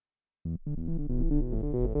Hey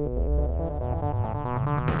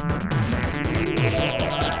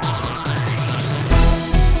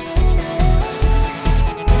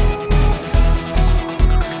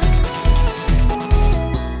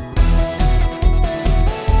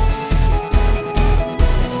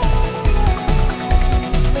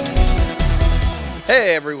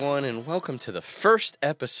everyone, and welcome to the first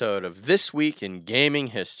episode of This Week in Gaming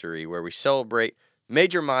History, where we celebrate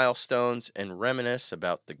major milestones and reminisce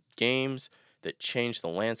about the games that changed the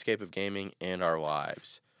landscape of gaming and our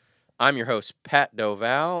lives. I'm your host, Pat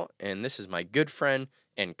Doval, and this is my good friend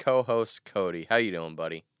and co-host, Cody. How you doing,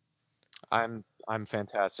 buddy? I'm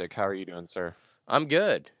fantastic. How are you doing, sir? I'm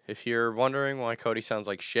good. If you're wondering why Cody sounds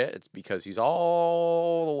like shit, it's because he's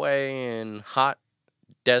all the way in hot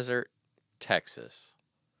desert Texas.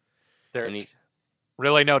 There's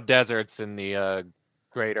really no deserts in the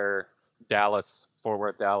greater Dallas, Fort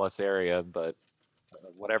Worth, Dallas area, but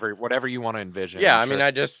whatever you want to envision. Yeah, I'm I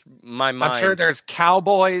sure, just, my mind. I'm sure there's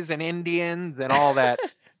cowboys and Indians and all that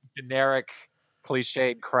generic,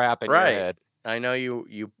 cliched crap in your Right. head. I know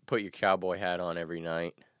you put your cowboy hat on every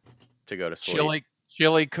night to go to sleep.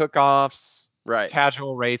 Chili cook-offs, Right.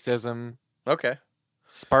 casual racism, Okay.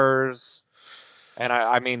 Spurs, and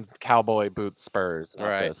I mean cowboy boot Spurs, not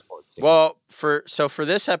Right. the sports team. Well, for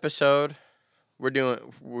this episode,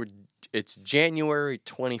 it's January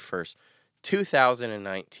 21st,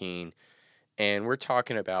 2019, and we're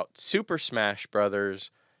talking about Super Smash Brothers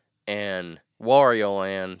and Wario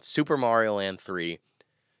Land, Super Mario Land 3.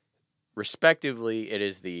 Respectively, it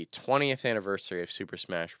is the 20th anniversary of Super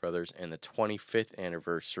Smash Bros. And the 25th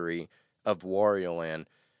anniversary of Wario Land,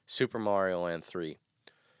 Super Mario Land 3.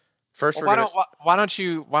 First, Well, why don't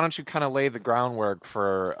you kind of lay the groundwork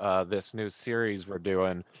for this new series we're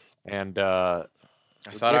doing? And I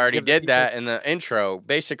thought I already did that in the intro.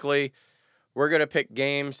 Basically, we're gonna pick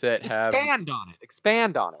games that have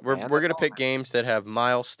expand on it. We're gonna pick games that have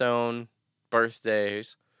milestone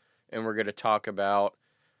birthdays, and we're gonna talk about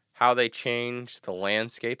how they changed the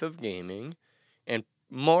landscape of gaming, and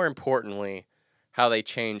more importantly, how they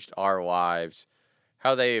changed our lives,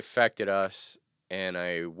 how they affected us in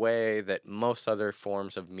a way that most other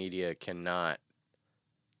forms of media cannot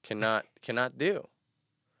do.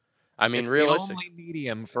 I mean, it's realistically, the only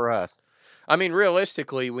medium for us. I mean,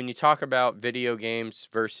 realistically, when you talk about video games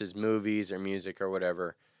versus movies or music or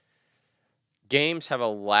whatever, games have a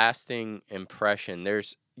lasting impression.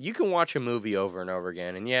 You can watch a movie over and over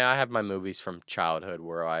again. And yeah, I have my movies from childhood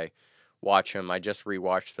where I watch them. I just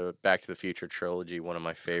rewatched the Back to the Future trilogy, one of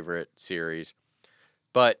my favorite series.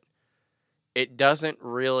 But it doesn't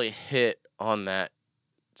really hit on that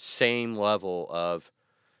same level of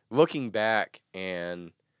looking back,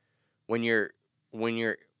 and when you're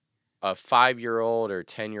a 5-year-old or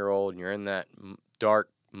 10-year-old and you're in that dark,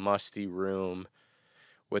 musty room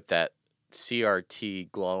with that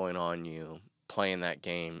CRT glowing on you, playing that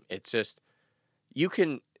game, it's just it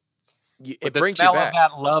brings you back. The smell of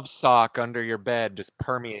that love sock under your bed just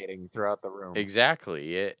permeating throughout the room.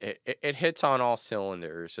 Exactly. It hits on all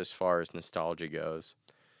cylinders as far as nostalgia goes.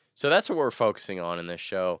 So that's what we're focusing on in this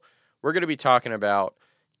show. We're going to be talking about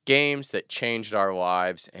games that changed our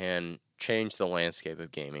lives and changed the landscape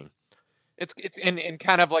of gaming. It's in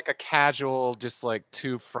kind of like a casual, just like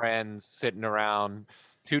two friends sitting around,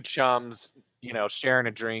 two chums, sharing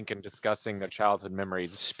a drink and discussing their childhood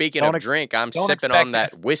memories. Speaking of drink, I'm sipping on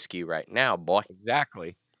that whiskey right now, boy.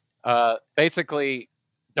 Exactly. Basically,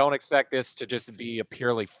 don't expect this to just be a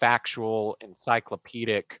purely factual,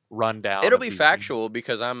 encyclopedic rundown. It'll be factual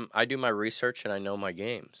because I do my research and I know my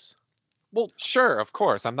games. Well, sure, of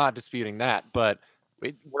course, I'm not disputing that, but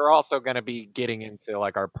we're also going to be getting into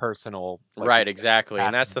like our personal. Right, exactly,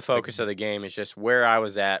 and that's the focus of the game, is just where I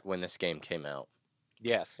was at when this game came out.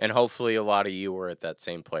 Yes. And hopefully a lot of you were at that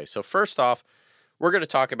same place. So first off, we're going to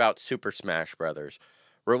talk about Super Smash Brothers.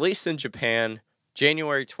 Released in Japan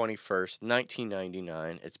January 21st,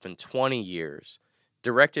 1999. It's been 20 years.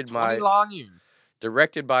 Directed by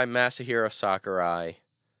Masahiro Sakurai.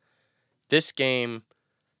 This game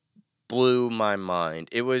blew my mind.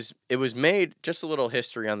 It was made, just a little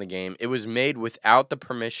history on the game, it was made without the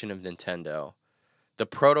permission of Nintendo. The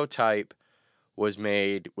prototype was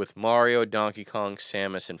made with Mario, Donkey Kong,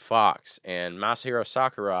 Samus, and Fox. And Masahiro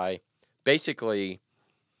Sakurai basically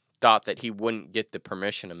thought that he wouldn't get the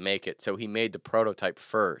permission to make it, so he made the prototype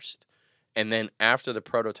first. And then after the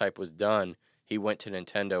prototype was done, he went to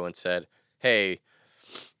Nintendo and said, hey,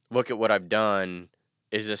 look at what I've done.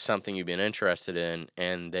 Is this something you've been interested in?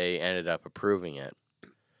 And they ended up approving it.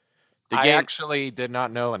 I actually did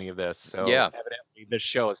not know any of this, so yeah. Evidently this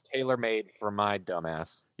show is tailor-made for my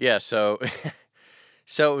dumbass. Yeah, so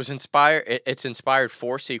So it was inspired. It's inspired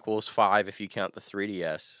 4 sequels, 5 if you count the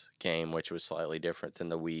 3DS game, which was slightly different than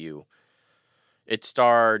the Wii U. It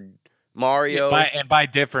starred Mario. By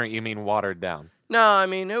different, you mean watered down? No, I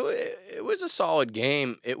mean it was a solid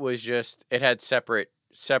game. It was just it had separate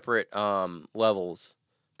levels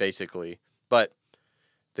basically. But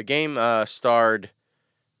the game starred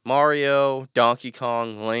Mario, Donkey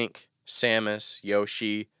Kong, Link, Samus,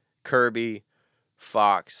 Yoshi, Kirby,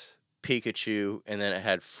 Fox, Pikachu, and then it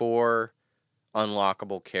had 4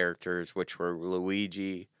 unlockable characters, which were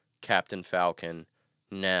Luigi, Captain Falcon,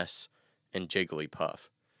 Ness, and Jigglypuff.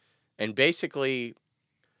 And basically,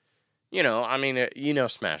 you know, I mean, you know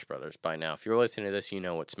Smash Brothers by now. If you're listening to this, you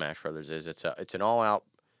know what Smash Brothers is. It's an all-out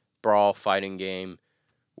brawl fighting game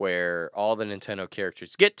where all the Nintendo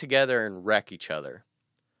characters get together and wreck each other.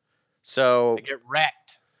 So they get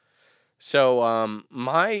wrecked. So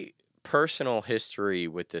my personal history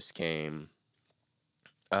with this game,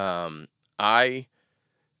 I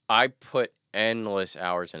put endless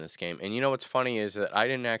hours in this game, and you know what's funny is that I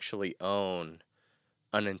didn't actually own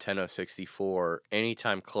a Nintendo 64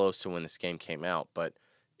 anytime close to when this game came out, but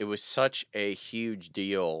it was such a huge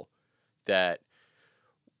deal that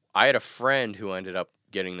I had a friend who ended up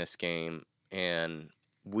getting this game, and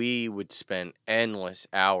we would spend endless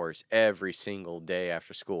hours every single day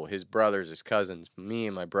after school. His brothers, his cousins, me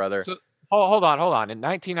and my brother. So, hold on. In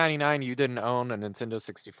 1999, you didn't own a Nintendo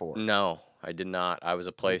 64. No, I did not. I was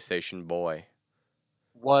a PlayStation boy.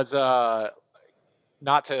 Was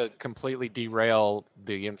not to completely derail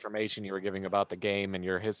the information you were giving about the game and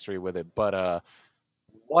your history with it, but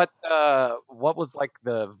what was like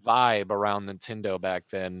the vibe around Nintendo back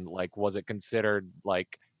then? Like, was it considered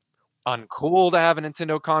like uncool to have a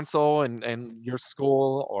Nintendo console in your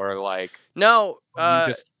school, or like no?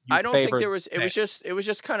 you I don't think there was. It was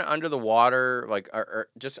just kind of under the water, like or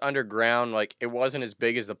just underground. Like it wasn't as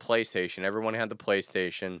big as the PlayStation. Everyone had the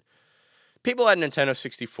PlayStation. People had Nintendo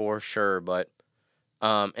 64, sure, but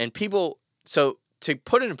and people. So to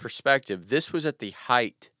put it in perspective, this was at the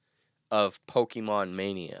height of Pokemon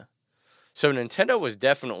Mania. So Nintendo was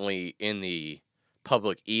definitely in the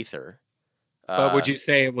public ether. But would you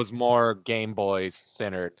say it was more Game Boy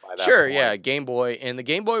centered by that Sure, point? yeah, Game Boy. And the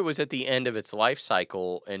Game Boy was at the end of its life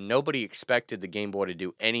cycle, and nobody expected the Game Boy to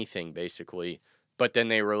do anything, basically. But then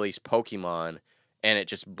they released Pokemon, and it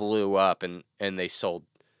just blew up, and they sold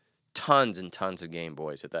tons and tons of Game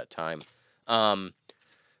Boys at that time.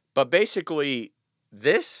 But basically,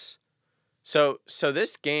 this... So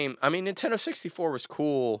this game... I mean, Nintendo 64 was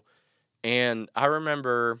cool, and I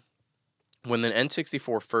remember when the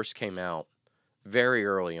N64 first came out, very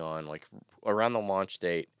early on, like around the launch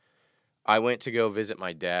date, I went to go visit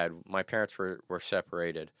my dad. My parents were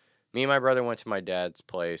separated. Me and my brother went to my dad's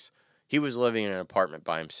place. He was living in an apartment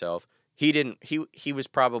by himself. He was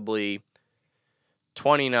probably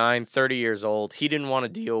 29, 30 years old. He didn't want to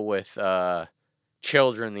deal with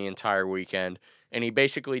children the entire weekend. And he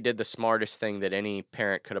basically did the smartest thing that any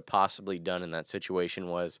parent could have possibly done in that situation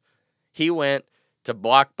was he went to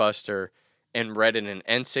Blockbuster and rented an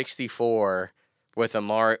N64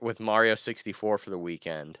 with Mario 64 for the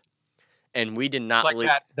weekend. And we did not like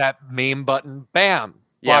that meme button, bam,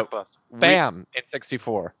 Blockbuster, bam,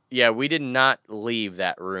 N64. Yeah, we did not leave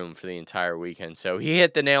that room for the entire weekend. So he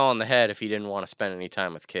hit the nail on the head if he didn't want to spend any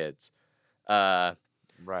time with kids. Right.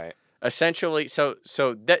 Essentially,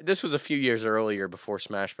 this was a few years earlier before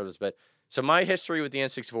Smash Brothers, but so my history with the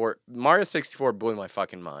N64, Mario 64 blew my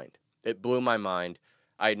fucking mind. It blew my mind.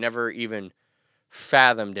 I had never even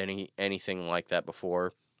fathomed anything like that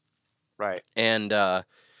before. Right. And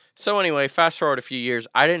so anyway, fast forward a few years,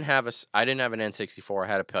 I didn't have an N64. I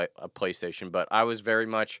had a PlayStation, but I was very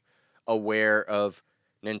much aware of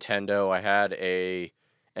Nintendo. I had a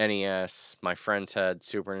NES. My friends had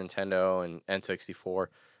Super Nintendo and N64.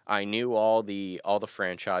 I knew all the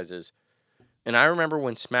franchises. And I remember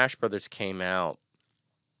when Smash Brothers came out,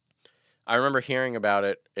 I remember hearing about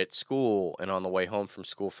it at school and on the way home from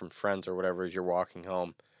school from friends or whatever as you're walking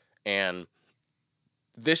home. And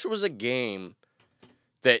this was a game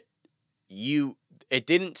that it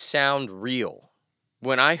didn't sound real.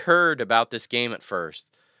 When I heard about this game at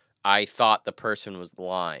first, I thought the person was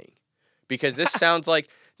lying. Because this sounds like,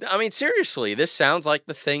 I mean, seriously, this sounds like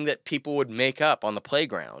the thing that people would make up on the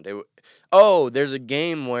playground. There's a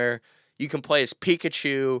game where you can play as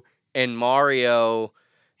Pikachu and Mario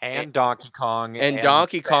and Donkey Kong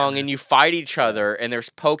and you fight each other, and there's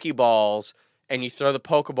Pokeballs, and you throw the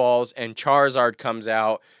Pokeballs, and Charizard comes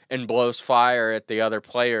out and blows fire at the other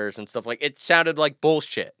players and stuff. Like, it sounded like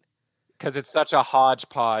bullshit. Because it's such a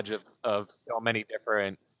hodgepodge of so many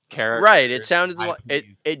different Right. It characters and sounded like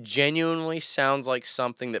IPs. it genuinely sounds like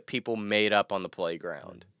something that people made up on the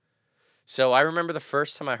playground. So I remember the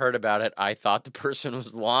first time I heard about it, I thought the person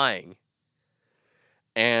was lying.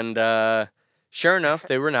 And sure enough,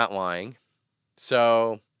 they were not lying.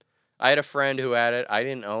 So I had a friend who had it. I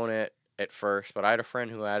didn't own it at first, but I had a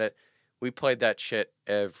friend who had it. We played that shit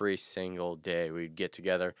every single day. We'd get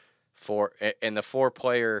together and the four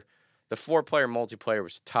player multiplayer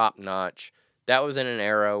was top notch. That was in an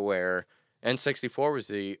era where N64 was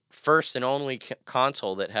the first and only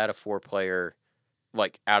console that had a 4 player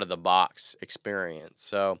like out of the box experience.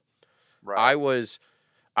 So Right. I was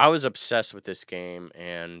obsessed with this game,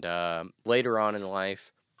 and later on in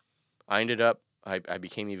life, I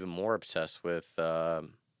became even more obsessed with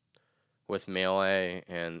Melee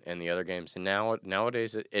and the other games, and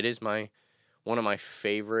nowadays it is one of my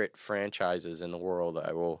favorite franchises in the world.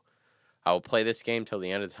 I will play this game till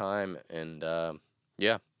the end of time, and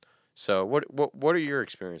yeah. So what are your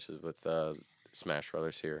experiences with Smash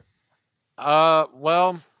Brothers here?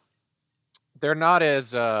 Well, they're not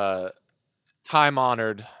as time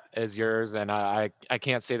honored as yours, and I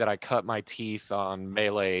can't say that I cut my teeth on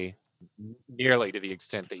Melee nearly to the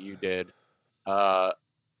extent that you did. Uh,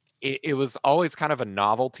 it was always kind of a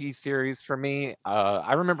novelty series for me.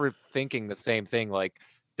 I remember thinking the same thing, like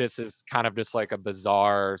this is kind of just like a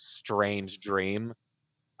bizarre, strange dream.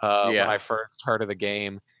 When I Yeah. first heard of the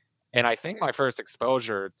game, and I think my first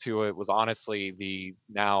exposure to it was honestly the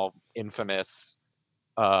now infamous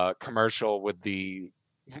commercial with the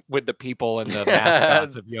people and the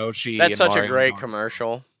mascots of Yoshi That's and such a Mario and great Donkey Kong.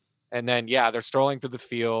 commercial. And then yeah, they're strolling through the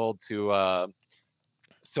field to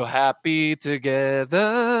 "So Happy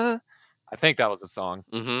Together." I think that was the song.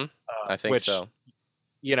 Mm-hmm. I think Which so.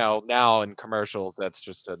 now in commercials, that's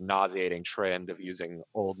just a nauseating trend of using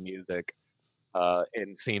old music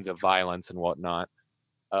in scenes of violence and whatnot,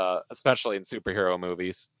 especially in superhero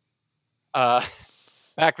movies. Uh,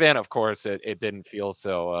 Back then, of course, it didn't feel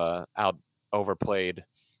so out overplayed.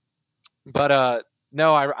 But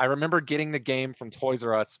no, I remember getting the game from Toys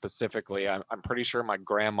R Us specifically. I'm pretty sure my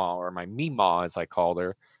grandma, or my Meemaw as I called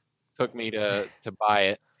her, took me to buy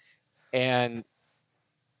it, and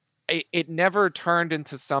it never turned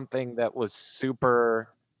into something that was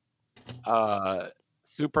uh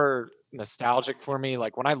super nostalgic for me.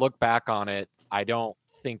 Like when I look back on it, I don't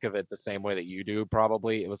think of it the same way that you do.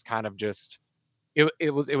 Probably it was kind of just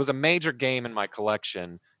it was a major game in my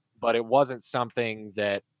collection, but it wasn't something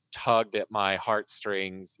that tugged at my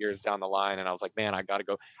heartstrings years down the line. And I was like, man, I got to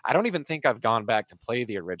go. I don't even think I've gone back to play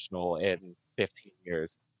the original in 15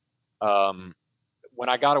 years. Um, when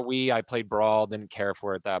I got a Wii, I played Brawl, didn't care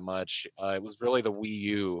for it that much. It was really the Wii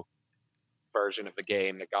U version of the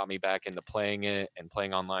game that got me back into playing it and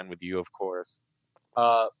playing online with you, of course.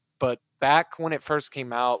 Uh, but back when it first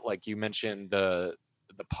came out, like you mentioned, the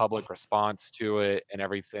public response to it and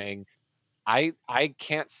everything, I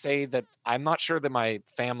can't say that I'm not sure that my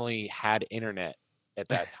family had internet at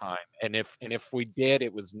that time, and if we did,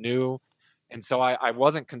 it was new, and so I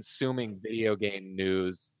wasn't consuming video game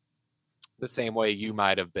news the same way you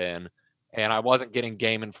might have been, and I wasn't getting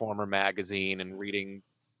Game Informer magazine and reading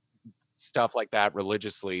stuff like that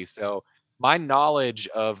religiously. So my knowledge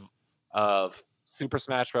of Super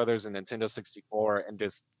Smash Brothers and Nintendo 64 and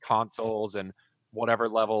just consoles and whatever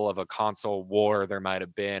level of a console war there might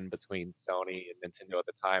have been between Sony and Nintendo at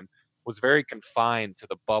the time was very confined to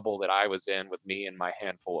the bubble that I was in with me and my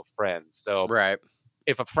handful of friends. So Right.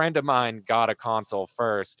 if a friend of mine got a console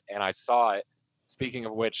first and I saw it, speaking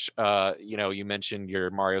of which, you mentioned your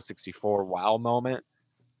Mario 64 wow moment.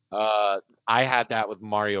 Uh, I had that with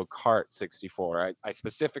Mario Kart 64. I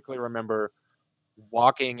specifically remember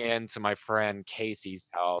walking into my friend Casey's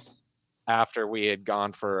house after we had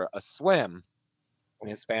gone for a swim in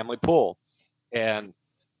his family pool. And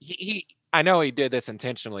I know he did this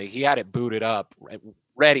intentionally. He had it booted up,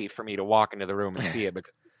 ready for me to walk into the room and see it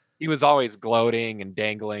because he was always gloating and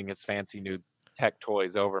dangling his fancy new tech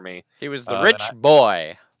toys over me. He was the That rich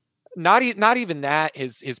boy. not even that.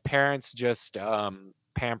 His parents just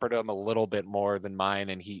pampered him a little bit more than mine,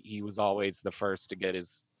 and he was always the first to get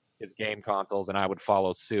his game consoles, and I would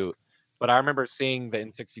follow suit. But I remember seeing the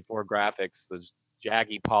N64 graphics, the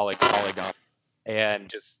jaggy polygon, and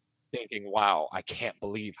just thinking, "Wow, I can't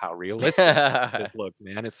believe how realistic this looks,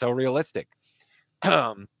 man! It's so realistic."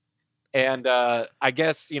 Um, and I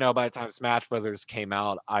guess by the time Smash Brothers came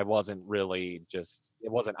out, I wasn't really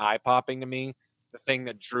it wasn't eye popping to me. The thing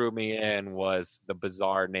that drew me in was the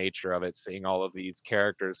bizarre nature of it, seeing all of these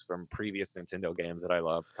characters from previous Nintendo games that I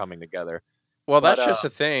loved coming together. Well, But that's just the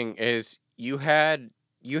thing is you had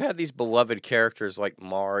you had these beloved characters like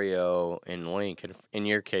Mario and Link, and in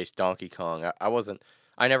your case, Donkey Kong.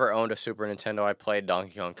 I never owned a Super Nintendo. I played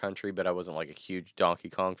Donkey Kong Country, but I wasn't like a huge Donkey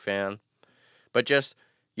Kong fan. But just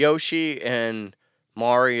Yoshi and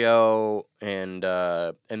Mario, and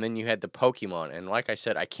then you had the Pokemon. And like I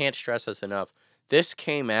said, I can't stress this enough. This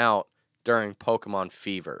came out during Pokemon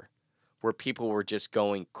Fever, where people were just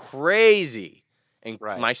going crazy, and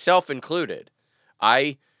Right. myself included.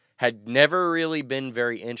 I had never really been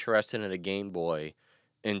very interested in a Game Boy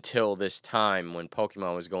until this time when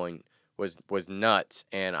Pokemon was nuts,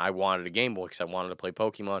 and I wanted a Game Boy because I wanted to play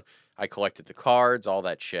Pokemon. I collected the cards, all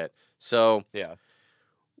that shit. So Yeah.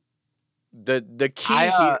 the I key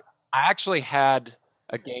here, I actually had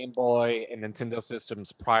a Game Boy and Nintendo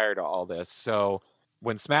systems prior to all this. So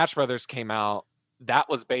when Smash Brothers came out, that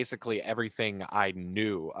was basically everything I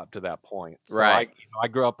knew up to that point. So right? I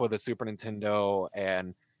grew up with a Super Nintendo,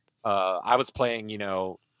 and I was playing,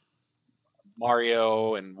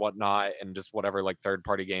 Mario and whatnot, and just whatever like third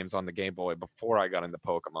party games on the Game Boy before I got into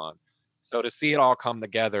Pokemon. So to see it all come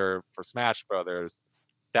together for Smash Brothers,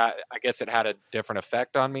 that I guess it had a different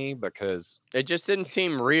effect on me because It just didn't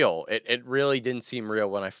seem real. It really didn't seem real.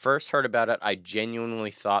 When I first heard about it, I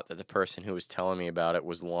genuinely thought that the person who was telling me about it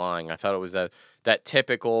was lying. I thought it was that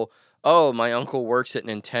typical, oh, my uncle works at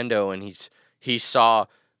Nintendo and he saw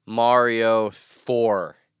Mario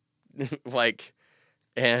 4. like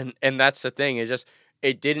and that's the thing.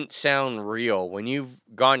 It didn't sound real. When you've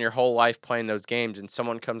gone your whole life playing those games and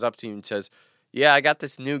someone comes up to you and says, "Yeah, I got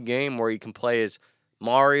this new game where you can play as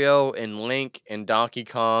Mario and Link and Donkey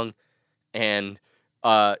Kong and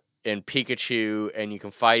uh and Pikachu, and you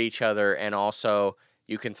can fight each other, and also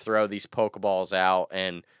you can throw these Pokeballs out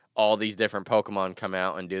and all these different Pokemon come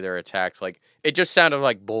out and do their attacks." Like, it just sounded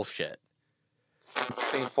like bullshit.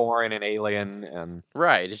 between foreign and alien, and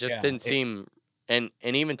Right. It just yeah, didn't seem, and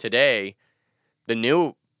even today, the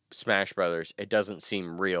new Smash Brothers, it doesn't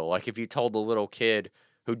seem real. Like, if you told a little kid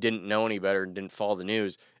who didn't know any better and didn't follow the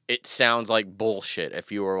news, it sounds like bullshit.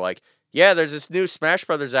 If you were like, "Yeah, there's this new Smash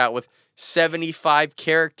Brothers out with 75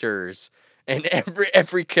 characters, and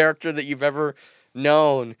every character that you've ever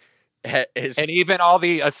known is." and even all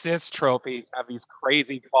the assist trophies have these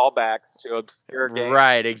crazy callbacks to obscure games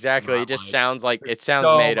Right, that came exactly. It out. just Like, it there's sounds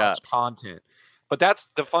so made much up. content. But that's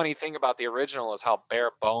the funny thing about the original is how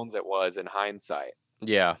bare bones it was in hindsight.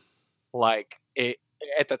 Yeah. Like, it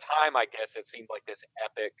at the time, I guess it seemed like this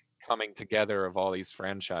epic coming together of all these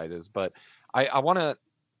franchises. But I want to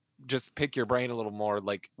just pick your brain a little more.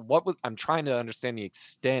 Like, what was I'm trying to understand the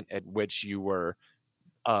extent at which you were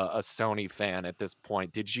a Sony fan at this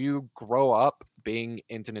point. Did you grow up being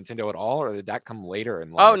into Nintendo at all, or did that come later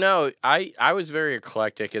in Oh life? no, I was very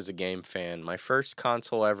eclectic as a game fan. My first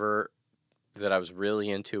console ever that I was really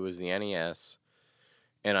into was the NES,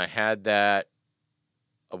 and I had that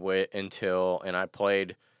away until, and I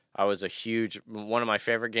played. I was a huge, one of my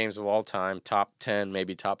favorite games of all time, top 10,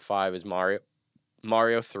 maybe top 5, is Mario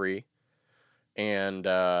 3. And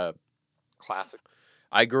Classic.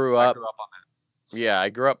 I grew I up, grew up on yeah, I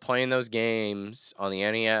grew up playing those games on the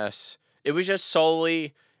NES. It was just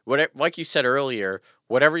solely what, like you said earlier,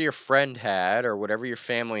 whatever your friend had or whatever your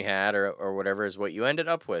family had, or whatever is what you ended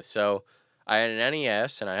up with. So I had an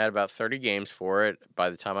NES and I had about 30 games for it by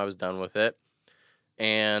the time I was done with it.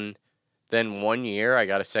 And then one year I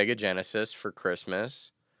got a Sega Genesis for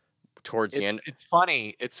Christmas towards the end.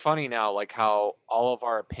 It's funny now, like how all of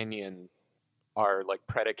our opinions are like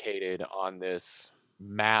predicated on this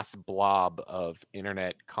mass blob of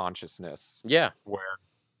internet consciousness, Yeah.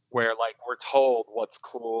 where like we're told what's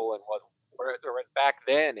cool and whereas back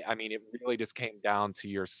then, I mean, it really just came down to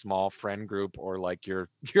your small friend group or like your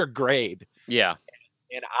your grade. Yeah.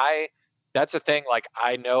 And that's the thing, like,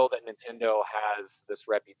 I know that Nintendo has this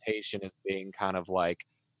reputation as being kind of like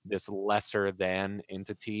this lesser than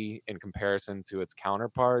entity in comparison to its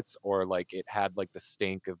counterparts, or like it had like the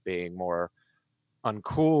stink of being more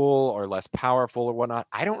uncool or less powerful or whatnot.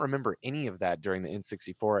 I don't remember any of that during the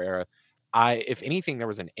N64 era. If anything, there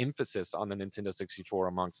was an emphasis on the Nintendo 64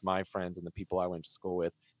 amongst my friends and the people I went to school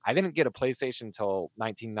with. I didn't get a PlayStation until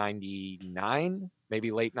 1999,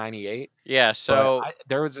 maybe late 98. Yeah. But So,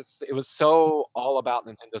 it was so all about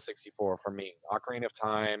Nintendo 64 for me. Ocarina of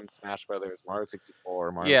Time, Smash Brothers, Mario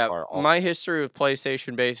 64, Mario yeah, Kart, all. my history with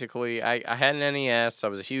PlayStation basically, I had an NES. I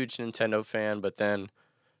was a huge Nintendo fan, but then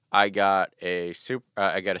I got a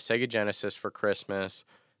Sega Genesis for Christmas,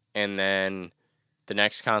 and then the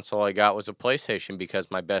next console I got was a PlayStation because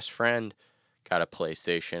my best friend got a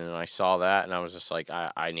PlayStation, and I saw that, and I was just like,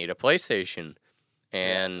 I need a PlayStation. Yeah,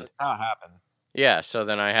 And that's how it happened. Yeah, so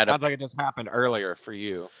then I had a Sounds like it just happened earlier for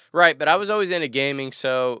you. right, but I was always into gaming,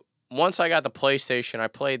 so once I got the PlayStation, I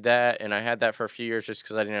played that, and I had that for a few years just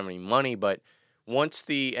because I didn't have any money. But once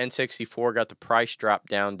the N64 got the price dropped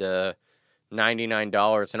down to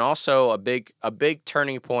 $99, and also a big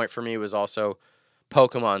turning point for me was also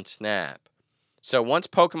Pokemon Snap. So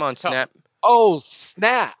Oh,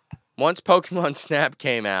 snap. once Pokemon Snap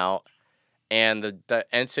came out, and the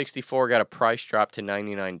N64 got a price drop to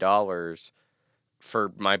 $99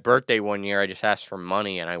 for my birthday one year, I just asked for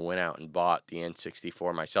money and I went out and bought the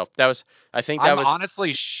N64 myself. I think that I'm was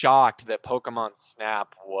honestly shocked that Pokemon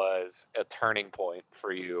Snap was a turning point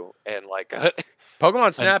for you and like Pokemon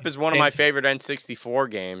an Snap is one of my favorite N64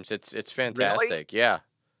 games. It's really? fantastic. Yeah.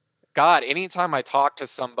 God, anytime I talk to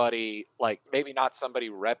somebody, like maybe not somebody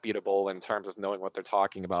reputable in terms of knowing what they're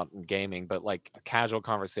talking about in gaming, but like a casual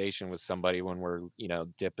conversation with somebody when we're,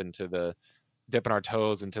 dipping our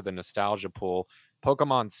toes into the nostalgia pool,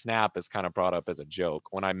 Pokemon Snap is kind of brought up as a joke.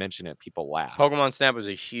 When I mention it, people laugh. Pokemon Snap was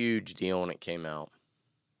a huge deal when it came out.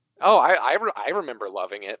 Oh, I remember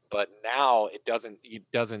loving it, but now it doesn't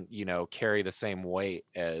carry the same weight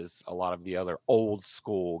as a lot of the other old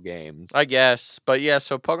school games. I guess. But yeah,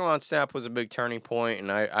 so Pokemon Snap was a big turning point,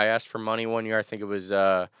 and I asked for money one year. I think it was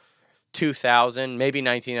 2000, maybe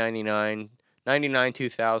 1999. 99,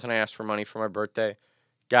 2000. I asked for money for my birthday.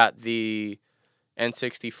 Got the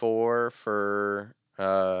N64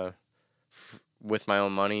 with my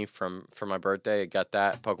own money for my birthday. I got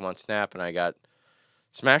that Pokemon Snap, and I got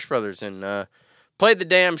Smash Brothers, and played the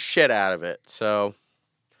damn shit out of it. So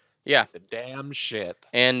yeah, The damn shit.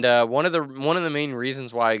 and one of the main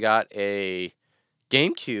reasons why I got a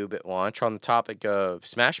GameCube at launch on the topic of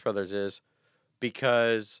Smash Brothers is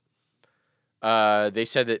because they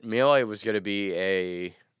said that Melee was going to be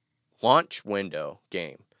a launch window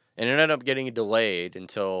game, and it ended up getting delayed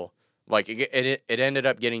until like it ended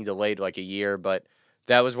up getting delayed like a year, but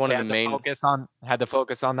that was one They of the main had to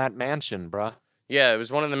focus on that mansion, bruh. yeah, it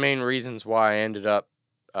was one of the main reasons why I ended up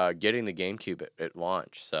getting the GameCube at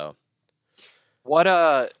launch. So What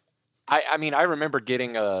I mean, I remember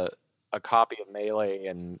getting a copy of Melee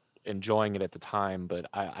and enjoying it at the time, but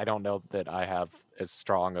I don't know that I have as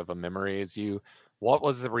strong of a memory as you. What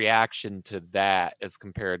was the reaction to that as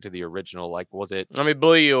compared to the original? Like, was it? let me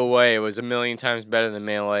blow you away. It was a million times better than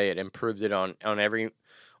Melee. It improved it on every You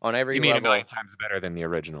mean a million level. times better than the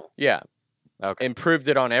original? Yeah, Okay. improved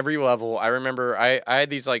it on every level. I remember I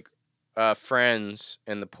had these like friends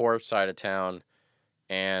in the poor side of town,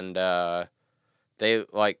 and they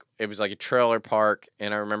like it was like a trailer park,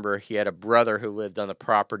 and I remember he had a brother who lived on the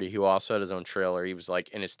property who also had his own trailer. He was like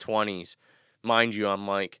in his 20s, mind you. I'm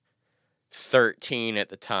like 13 at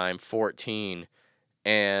the time, 14,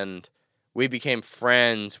 and we became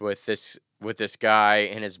friends with this guy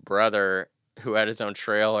and his brother who had his own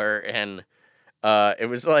trailer, and it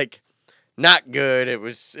was like not good. It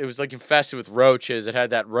was like infested with roaches. It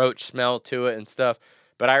had that roach smell to it and stuff.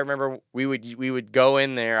 But I remember we would go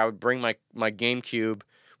in there. I would bring my GameCube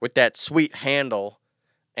with that sweet handle,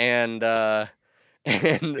 and and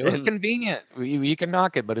It was and convenient. You can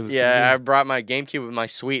knock it, but it was yeah, I convenient. brought my GameCube with my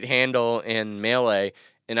sweet handle in Melee,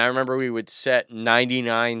 and I remember we would set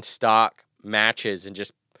 99 stock matches and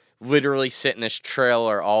just literally sit in this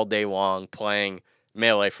trailer all day long playing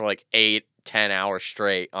Melee for like 8, 10 hours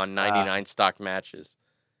straight on Ah, 99 stock matches.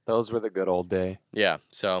 those were the good old days. Yeah.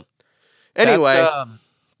 So That's anyway,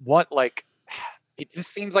 what like it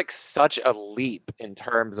just seems like such a leap in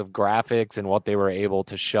terms of graphics and what they were able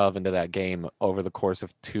to shove into that game over the course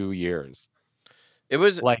of 2 years. it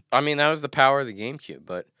was. Like I mean, that was the power of the GameCube,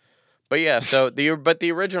 but yeah. So the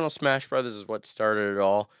original Smash Brothers is what started it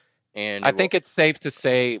all, and I think it's safe to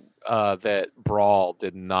say that Brawl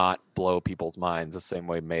did not blow people's minds the same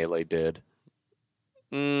way Melee did.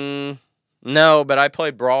 mm, no, but I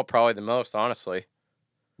played Brawl probably the most, honestly.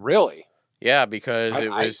 Really? Yeah, because it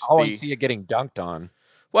I was always the see it getting dunked on.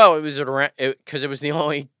 well, it was around because it was the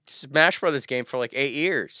only Smash Brothers game for like 8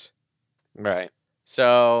 years. Right.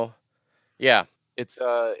 So yeah, It's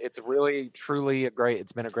really truly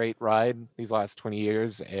it's been a great ride these last 20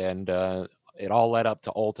 years, and it all led up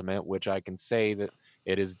to Ultimate, which I can say that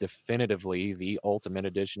it is definitively the ultimate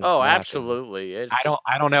edition of oh, Smash. And absolutely, it's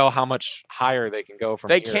I don't know how much higher they can go from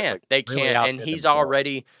they here. can't Like they really can't, and outdid he's themselves.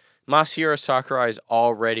 already Masahiro Sakurai is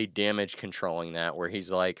already damage controlling that, where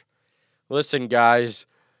he's like, listen, guys,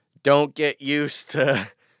 don't get used to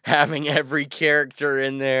having every character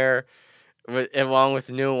in there along with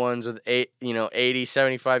new ones with 80,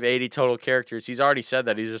 75, 80 total characters. He's already said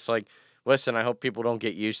that. He's just like, listen, I hope people don't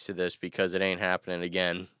get used to this because it ain't happening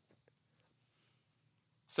again.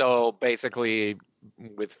 So basically,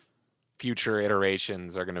 with future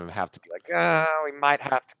iterations are gonna have to be like, we might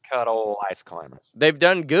have to cut old Ice Climbers. They've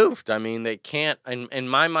done goofed. I mean, they can't. In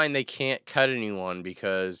my mind, they can't cut anyone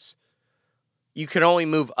because you can only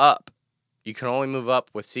move up. You can only move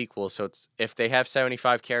up with sequels. So it's if they have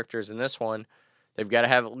 75 characters in this one, they've got to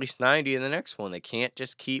have at least 90 in the next one. They can't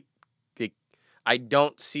just keep. I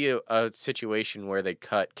don't see a situation where they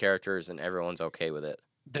cut characters and everyone's okay with it.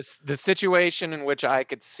 The situation in which I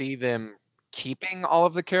could see them keeping all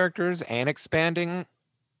of the characters and expanding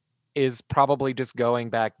is probably just going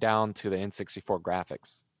back down to the N64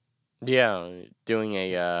 graphics. Yeah, doing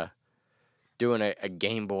a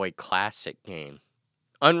Game Boy Classic game,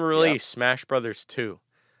 unreleased Smash Brothers 2.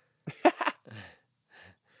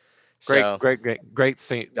 Great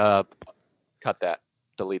scene. Cut that.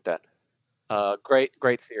 Delete that.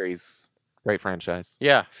 Great series. Great franchise.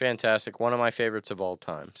 Yeah, fantastic. One of my favorites of all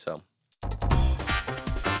time. So.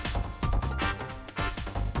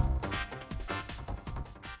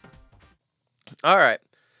 All right.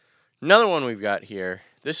 Another one we've got here.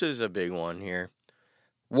 This is a big one here.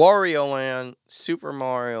 Wario Land Super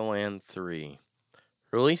Mario Land 3.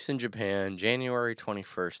 Released in Japan January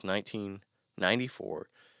 21st, 1994.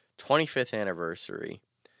 25th anniversary.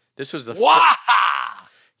 This was the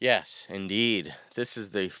Yes, indeed. This is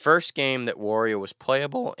the first game that Wario was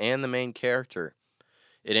playable and the main character.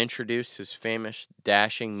 It introduced his famous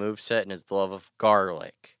dashing moveset and his love of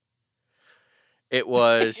garlic. It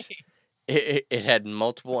was it had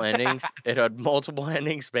multiple endings. It had multiple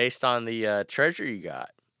endings based on the treasure you got.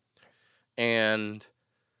 And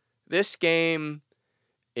this game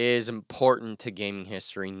is important to gaming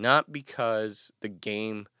history, not because the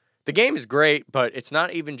game is great, but it's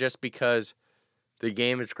not even just because the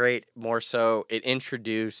game is great. More so, it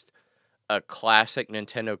introduced a classic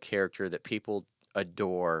Nintendo character that people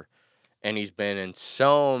adore, and he's been in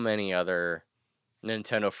so many other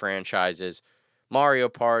Nintendo franchises: Mario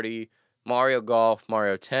Party, Mario Golf,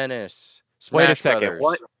 Mario Tennis, Smash Wait a second.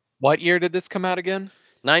 Brothers. What year did this come out again?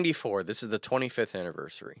 94. This is the 25th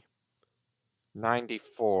anniversary.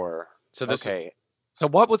 94. So this okay. So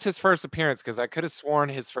what was his first appearance? Because I could have sworn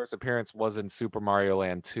his first appearance was in Super Mario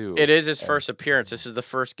Land 2. It is his first appearance. This is the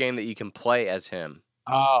first game that you can play as him.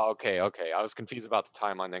 Oh, okay. I was confused about the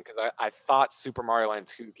timeline then, because I thought Super Mario Land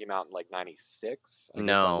 2 came out in like 96.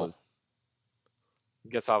 No. I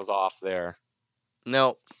guess I was off there.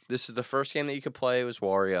 No, this is the first game that you could play was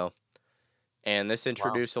Wario. And this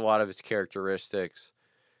introduced a lot of his characteristics.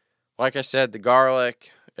 Like I said, the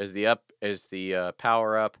garlic is the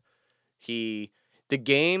power up. The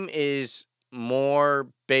game is more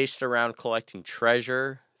based around collecting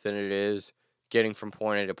treasure than it is getting from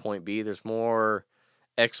point A to point B. There's more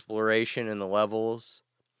exploration in the levels.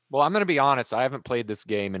 Well, I'm going to be honest. I haven't played this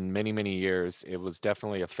game in many, many years. It was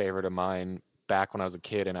definitely a favorite of mine back when I was a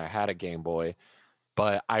kid and I had a Game Boy.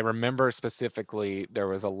 But I remember specifically there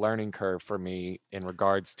was a learning curve for me in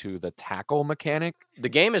regards to the tackle mechanic. The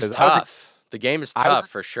game is tough. The game is tough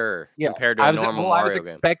for sure compared to a normal Mario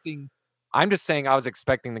game. I'm just saying I was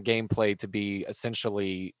expecting the gameplay to be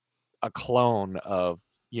essentially a clone of,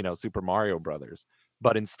 Super Mario Brothers.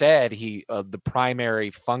 But instead, the primary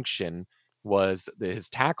function was his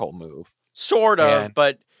tackle move. Sort of,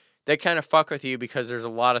 but they kind of fuck with you because there's a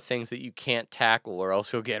lot of things that you can't tackle or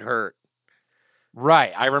else you'll get hurt.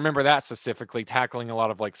 Right. I remember that specifically, tackling a lot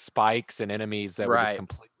of like spikes and enemies that would just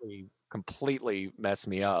completely mess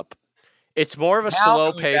me up. It's more of a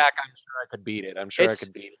slow pace. I'm sure I could beat it. I'm sure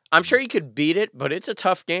you could beat it, but it's a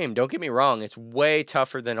tough game. Don't get me wrong. It's way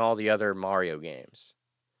tougher than all the other Mario games.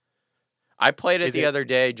 I played it the other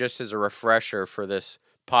day just as a refresher for this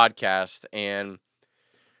podcast, and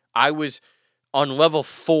I was on level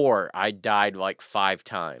 4. I died like 5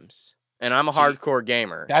 times. And I'm a hardcore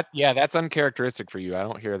gamer. That's uncharacteristic for you. I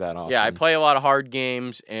don't hear that often. Yeah, I play a lot of hard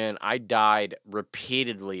games, and I died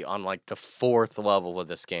repeatedly on like the 4th level of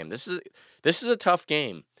this game. This is a tough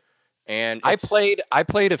game, and I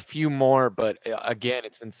played a few more, but again,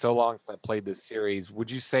 it's been so long since I played this series.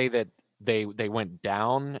 Would you say that they went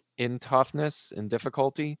down in toughness and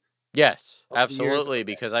difficulty? Yes, absolutely.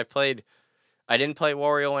 Because I didn't play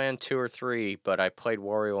Wario Land 2 or 3, but I played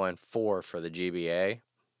Wario Land 4 for the GBA.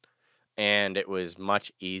 And it was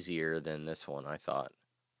much easier than this one, I thought.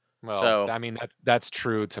 Well, I mean, that's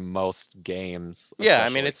true to most games. Yeah, I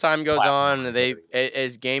mean, as time goes on,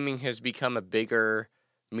 as gaming has become a bigger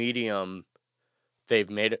medium,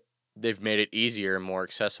 they've made it easier and more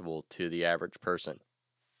accessible to the average person.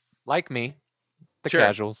 Like me, the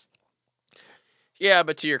casuals. Yeah,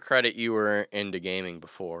 but to your credit, you were into gaming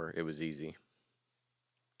before it was easy.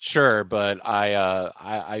 Sure, but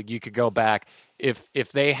I you could go back.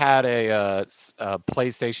 if they had a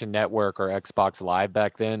PlayStation Network or Xbox Live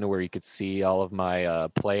back then, where you could see all of my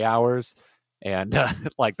play hours and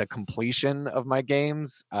like the completion of my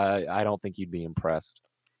games, I don't think you'd be impressed.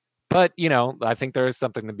 But I think there is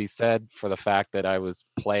something to be said for the fact that I was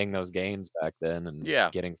playing those games back then and Yeah.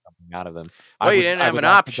 getting something out of them. Well, you didn't I have would an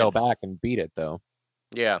like to go option. back and beat it though.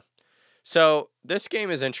 Yeah. So this game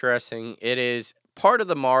is interesting. It is part of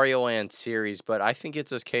the Mario Land series, but I think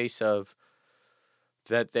it's a case of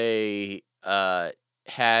that they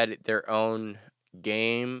had their own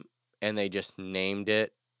game and they just named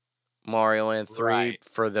it Mario Land 3 Right.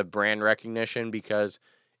 for the brand recognition because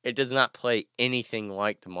it does not play anything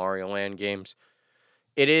like the Mario Land games.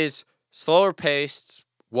 It is slower paced.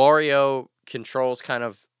 Wario controls kind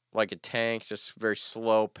of like a tank, just very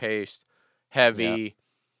slow paced, Yeah. heavy.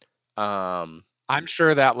 Um, I'm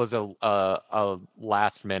sure that was a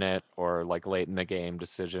last minute or like late in the game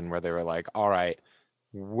decision where they were like, all right,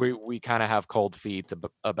 we kind of have cold feet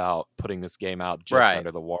about putting this game out just right.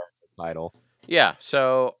 under the Wario title. Yeah,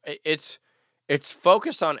 so it's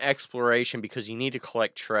focused on exploration because you need to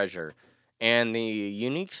collect treasure. And the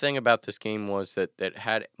unique thing about this game was that it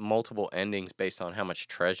had multiple endings based on how much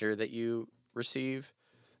treasure that you receive.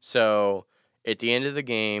 So at the end of the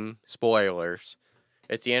game, spoilers,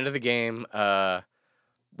 at the end of the game,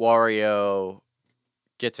 Wario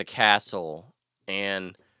gets a castle,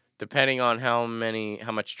 and depending on how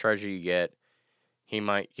much treasure you get, he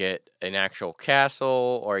might get an actual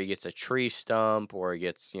castle, or he gets a tree stump, or he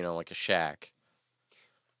gets, like a shack.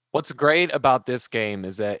 What's great about this game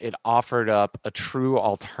is that it offered up a true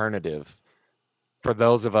alternative for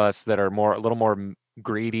those of us that are a little more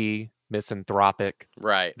greedy, misanthropic,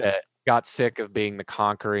 Right. that got sick of being the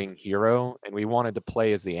conquering hero, and we wanted to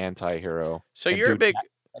play as the anti-hero So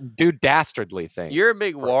and do dastardly things. you're a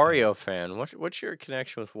big for a change. Wario fan. What's your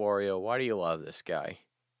connection with Wario? Why do you love this guy?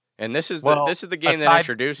 And Well, this is the game that aside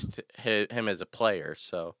introduced him as a player.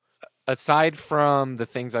 So aside from the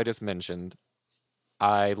things I just mentioned,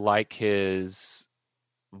 I like his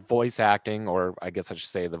voice acting, or I guess I should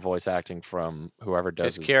say the voice acting from whoever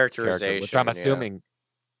does his his character, which I'm characterization, yeah. assuming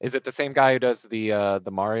is it the same guy who does the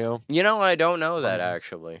Mario? I don't know that Mario?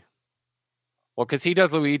 actually. Well, because he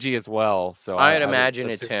does Luigi as well, so I'd I would imagine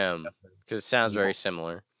it's assume him because it sounds very evil.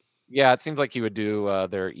 similar. Yeah, it seems like he would do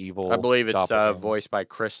their I evil believe it's doppelganger. voiced by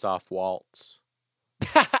Christoph Waltz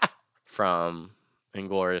from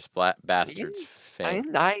Inglorious Bastards fame.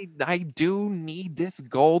 I do need this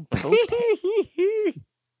gold Pokemon.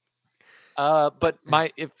 But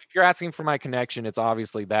if you're asking for my connection, it's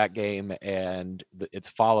obviously that game and its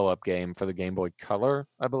follow-up game for the Game Boy Color,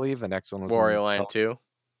 I believe. The next one was in Wario Land color. 2.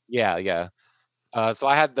 Yeah, yeah. So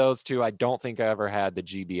I had those two. I don't think I ever had the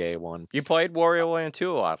GBA one. You played Wario Land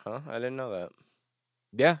 2 a lot, huh? I didn't know that.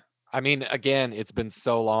 Yeah. I mean, again, it's been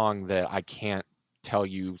so long that I can't tell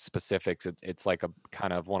you specifics. It's like a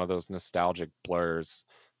kind of one of those nostalgic blurs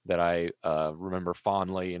that I remember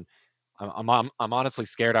fondly, and I'm honestly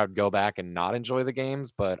scared I'd go back and not enjoy the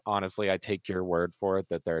games. But honestly, I take your word for it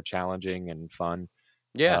that they're challenging and fun.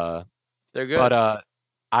 Yeah, Uh, they're but good.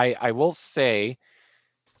 I will say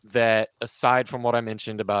that aside from what I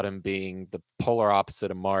mentioned about him being the polar opposite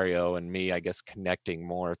of Mario and me, I guess connecting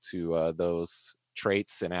more to those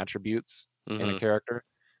traits and attributes in a Mm-hmm. character.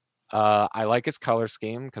 I like his color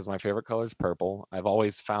scheme because my favorite color is purple. I've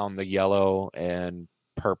always found the yellow and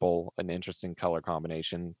purple an interesting color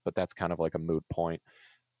combination, but that's kind of like a moot point.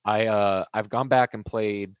 I've gone back and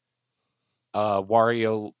played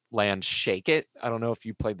Wario Land Shake It. I don't know if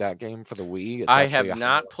you played that game for the Wii. It's I actually have a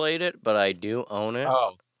not played it, but I do own it.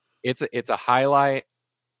 oh, it's a highlight.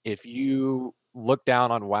 If you look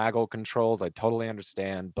down on waggle controls, I totally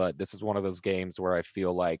understand, but this is one of those games where I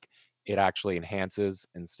feel like it actually enhances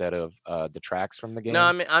instead of detracts from the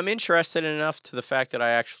No, game. I'm interested enough to the fact that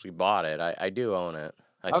I actually bought it. I do own it.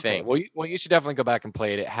 I Okay, think well, you should definitely go back and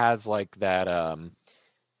play it. It has like that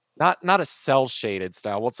not a cell shaded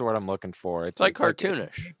style. What's the word I'm looking for? it's like It's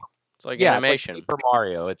cartoonish. It's like yeah, it's like animation. Paper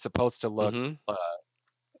Mario. It's supposed to look Mm-hmm.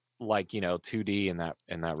 like 2D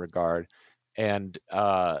in that regard. And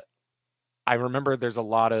I remember there's a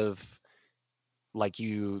lot of like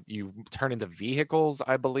you turn into vehicles,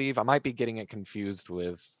 I believe. I might be getting it confused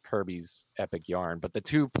with Kirby's Epic Yarn, but the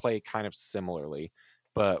two play kind of similarly.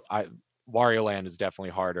 But Wario Land is definitely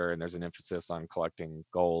harder, and there's an emphasis on collecting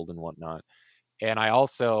gold and whatnot. And I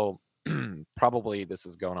also probably this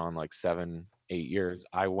is going on like 7-8 years.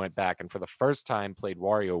 I went back and for the first time played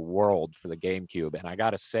Wario World for the GameCube, and I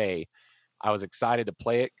gotta say, I was excited to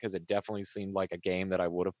play it because it definitely seemed like a game that I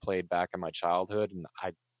would have played back in my childhood, and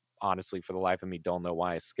I honestly, for the life of me, don't know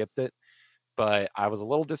why I skipped it. but I was a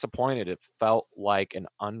little disappointed. It felt like an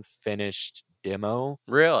unfinished demo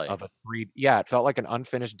Really? of a 3. Yeah, it felt like an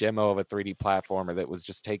unfinished demo of a 3D platformer that was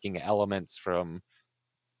just taking elements from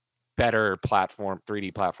better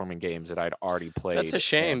 3D platforming games that I'd already That's a played.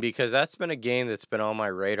 shame And because that's been a game that's been on my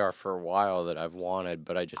radar for a while that I've wanted,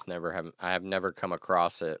 but I have never come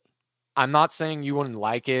across it. I'm not saying you wouldn't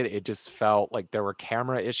like it. It just felt like there were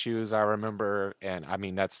camera issues, I remember, and I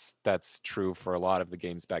mean that's true for a lot of the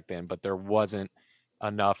games back then, but there wasn't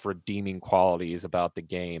enough redeeming qualities about the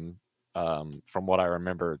game, from what I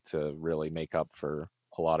remember, to really make up for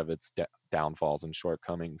a lot of its downfalls and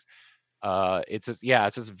shortcomings. It's just, yeah,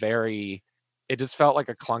 it's just very. It just felt like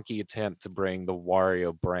a clunky attempt to bring the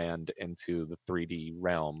Wario brand into the 3D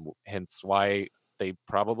realm. Hence why they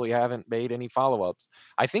probably haven't made any follow-ups.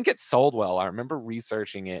 I think it sold well. I remember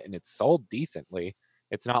researching it, and it sold decently.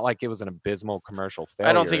 It's not like it was an abysmal commercial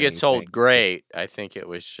I don't failure think or it sold anything. great. I think it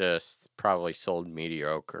was just probably sold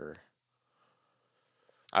mediocre.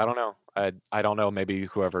 I don't know. I don't know. Maybe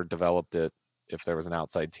whoever developed it, if there was an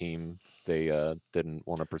outside team, they didn't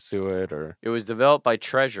want to pursue it, or It was developed by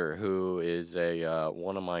Treasure, who is a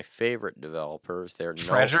one of my favorite developers. They're no,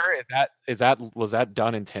 Treasure. Is that was that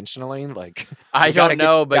done intentionally? Like I we got to don't get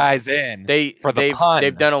know, these but guys in for the they've pun.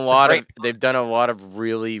 done a It's a lot great. of they've done a lot of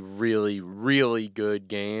really good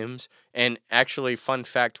games. And actually, fun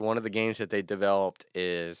fact: one of the games that they developed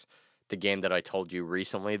is the game that I told you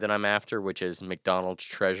recently that I'm after, which is McDonald's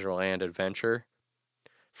Treasure Land Adventure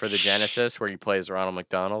for the Genesis, where you play as Ronald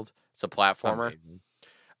McDonald. It's a platformer. Amazing.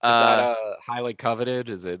 Is that Uh, highly coveted?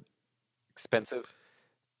 Is it expensive?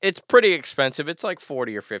 it's pretty expensive. It's like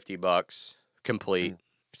 40 or $50 complete. Hmm.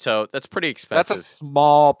 So that's pretty That's a expensive.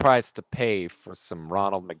 small price to pay for some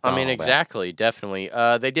Ronald I mean, McDonald. exactly, definitely.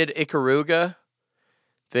 They did Ikaruga.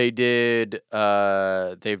 They did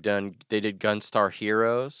Gunstar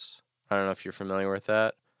Heroes. I don't know if you're familiar with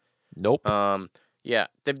that. Nope. Um, yeah,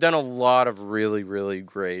 they've done a lot of really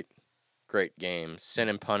great games. Sin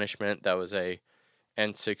and Punishment, that was a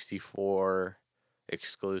N64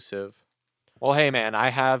 exclusive. Well, hey man,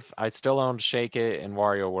 I still own Shake It and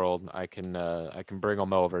Wario World. I can bring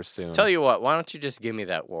them over soon. Tell you what, why don't you just give me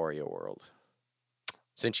that Wario World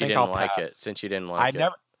since you Think didn't I'll like it? pass. Since you didn't I like it.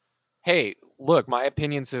 never. Hey, look, my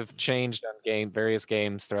opinions have changed on various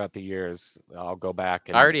games throughout the years. I'll go back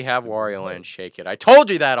I and. already have Wario Land Shake It. I told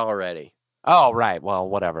you that already. Oh right, well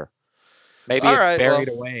whatever. Maybe All it's right, well,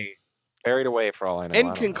 buried away for all I know. in I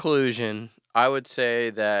don't know. conclusion, I would say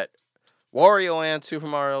that Wario Land Super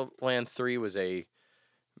Mario Land 3 was a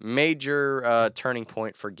major turning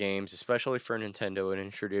point for games, especially for Nintendo. It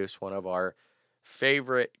introduced one of our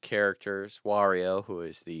favorite characters, Wario, who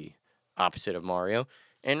is the opposite of Mario.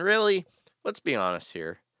 And really, let's be honest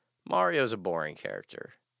here, Mario's a boring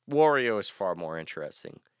character. Wario is far more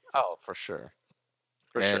interesting. Oh, for sure,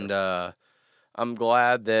 for And sure. I'm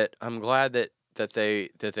glad that they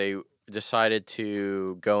decided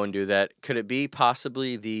to go and do that. Could it be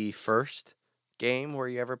possibly the first game where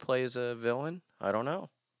you ever play as a villain? I don't know.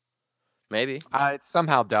 Maybe. I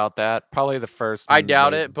somehow doubt that. Probably the first I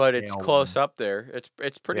doubt major it, but it's scale close one. up there.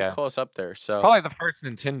 It's pretty Yeah, close up there. So probably the first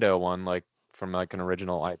Nintendo one, like from like an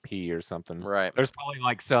original IP or something. right. There's probably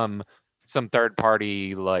like some third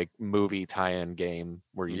party like movie tie-in game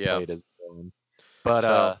where you Yeah. played as the villain. But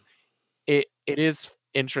So it is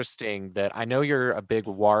interesting that I know you're a big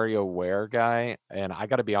WarioWare guy, and I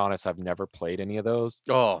got to be honest, I've never played any of those.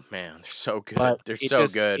 oh man, they're so good. But They're it so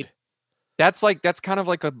just it good. that's kind of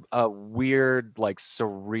like a weird, like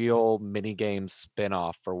surreal minigame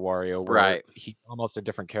spin-off for Wario where Right. he's almost a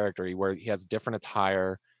different character, where he has different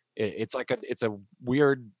attire. It's a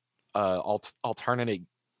weird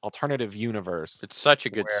alternative universe It's such a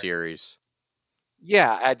good where, series.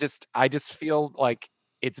 yeah, I just feel like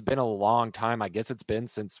it's been a long time. I guess it's been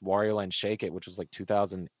since Wario Land Shake It, which was like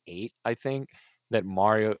 2008, I think, that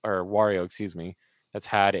Wario, excuse me, has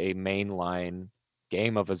had a mainline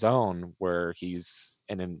game of his own where he's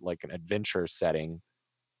in like an adventure setting.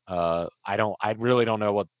 I really don't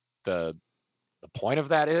know what the the point of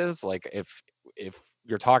that is. Like if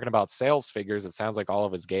you're talking about sales figures, it sounds like all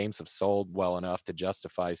of his games have sold well enough to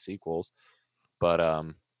justify sequels. But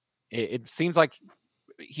it seems like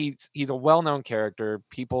he's a well-known character.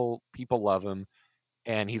 People love him,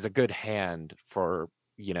 and he's a good hand for,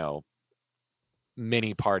 you know,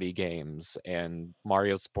 mini party games and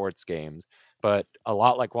Mario sports games. But a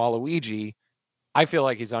lot like Waluigi, I feel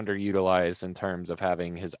like he's underutilized in terms of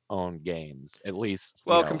having his own games. At least,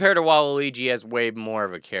 you Well, know. compared to Waluigi, he has way more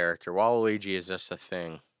of a character. Waluigi is just a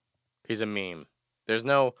thing. He's a meme. There's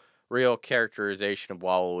no real characterization of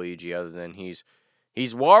Waluigi other than he's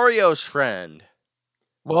Wario's friend.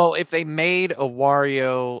 Well, if they made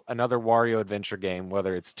another Wario adventure game,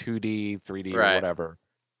 whether it's 2D, 3D, or Right. whatever,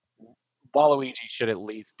 Waluigi should at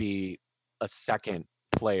least be a second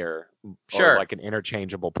player or Sure. like an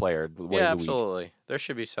interchangeable player the way Yeah, Luigi. absolutely. There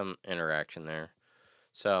should be some interaction there.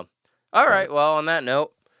 So, all Right. right. Well, on that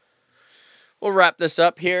note, we'll wrap this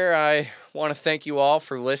up here. I want to thank you all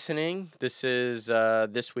for listening. This is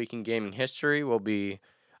This Week in Gaming History. We'll be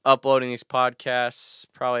uploading these podcasts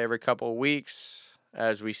probably every couple of weeks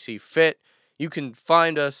as we see fit. You can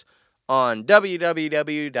find us on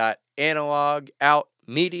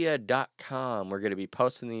www.analogoutmedia.com. We're going to be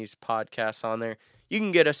posting these podcasts on there. You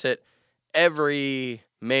can get us at every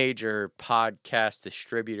major podcast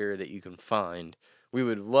distributor that you can find. We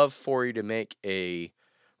would love for you to make a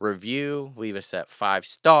review, leave us at 5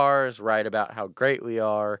 stars, write about how great we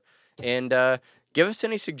are, and give us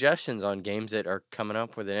any suggestions on games that are coming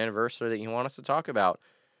up with an anniversary that you want us to talk about.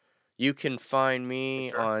 You can find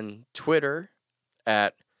me on Twitter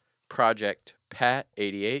at Project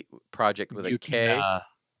Pat88, Project with a K.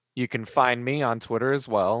 You can find me on Twitter as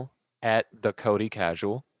well at the Cody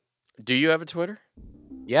Casual. Do you have a Twitter?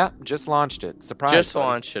 Yeah, just launched it. Surprise! Just buddy.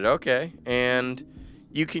 launched it. Okay, and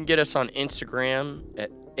you can get us on Instagram at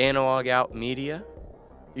Analog Out Media.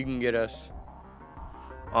 You can get us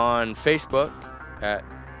on Facebook at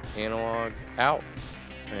Analog Out.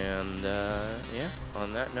 And yeah,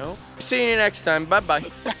 on that note, see you next time. Bye bye.